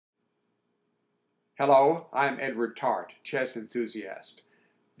Hello, I'm Edward Tarte, chess enthusiast.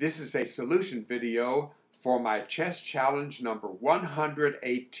 This is a solution video for my chess challenge number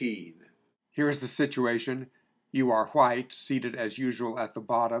 118. Here is the situation. You are white, seated as usual at the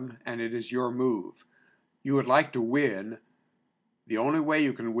bottom, and it is your move. You would like to win. The only way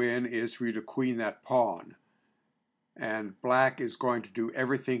you can win is for you to queen that pawn. And black is going to do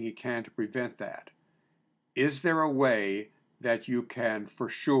everything he can to prevent that. Is there a way that you can for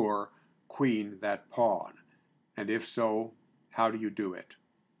sure queen that pawn? And if so, how do you do it?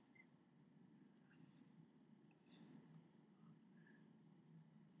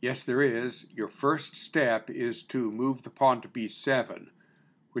 Yes, there is. Your first step is to move the pawn to b7,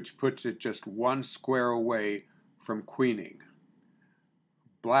 which puts it just one square away from queening.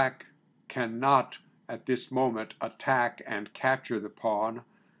 Black cannot at this moment attack and capture the pawn.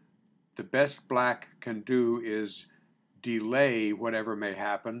 The best black can do is delay whatever may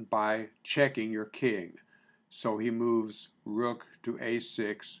happen by checking your king. So he moves rook to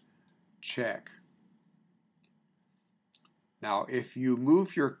a6, check. Now, if you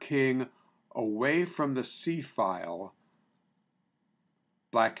move your king away from the c-file,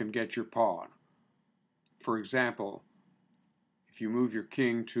 black can get your pawn. For example, if you move your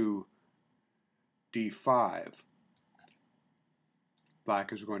king to d5,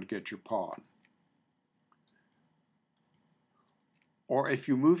 black is going to get your pawn. Or if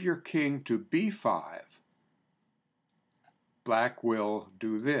you move your king to b5, black will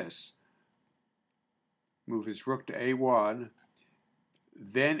do this. Move his rook to a1.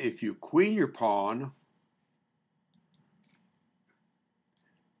 Then if you queen your pawn,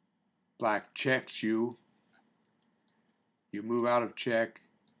 black checks you. You move out of check,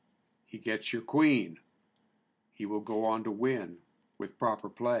 he gets your queen. He will go on to win with proper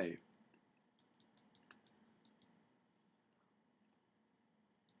play.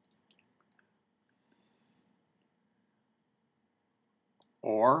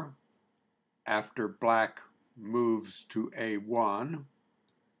 Or, after black moves to a1,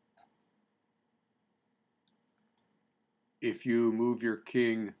 if you move your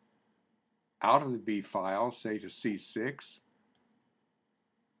king out of the b file, say to c6,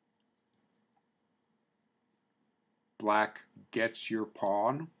 black gets your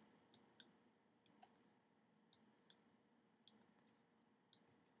pawn,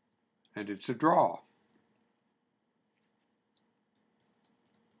 and it's a draw.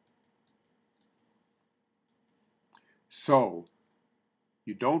 So,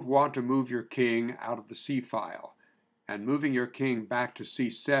 you don't want to move your king out of the c-file, and moving your king back to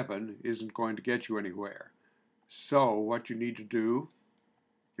c7 isn't going to get you anywhere. So, what you need to do,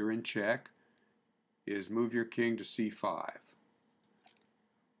 you're in check, is move your king to c5.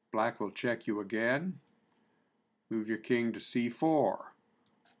 Black will check you again. Move your king to c4.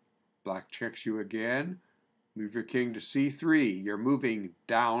 Black checks you again. Move your king to c3. You're moving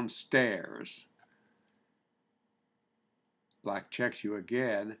downstairs. Black checks you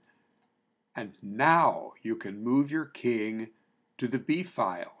again, and now you can move your king to the b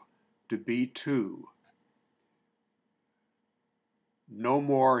file, to b2. No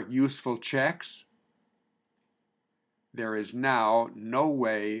more useful checks. There is now no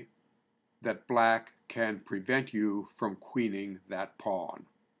way that black can prevent you from queening that pawn.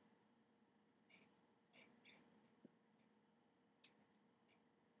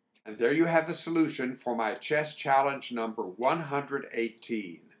 And there you have the solution for my chess challenge number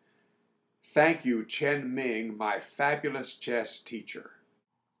 118. Thank you, Chen Ming, my fabulous chess teacher.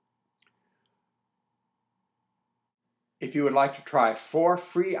 If you would like to try 4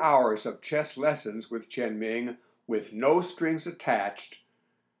 free hours of chess lessons with Chen Ming with no strings attached,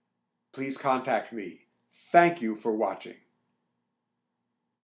 please contact me. Thank you for watching.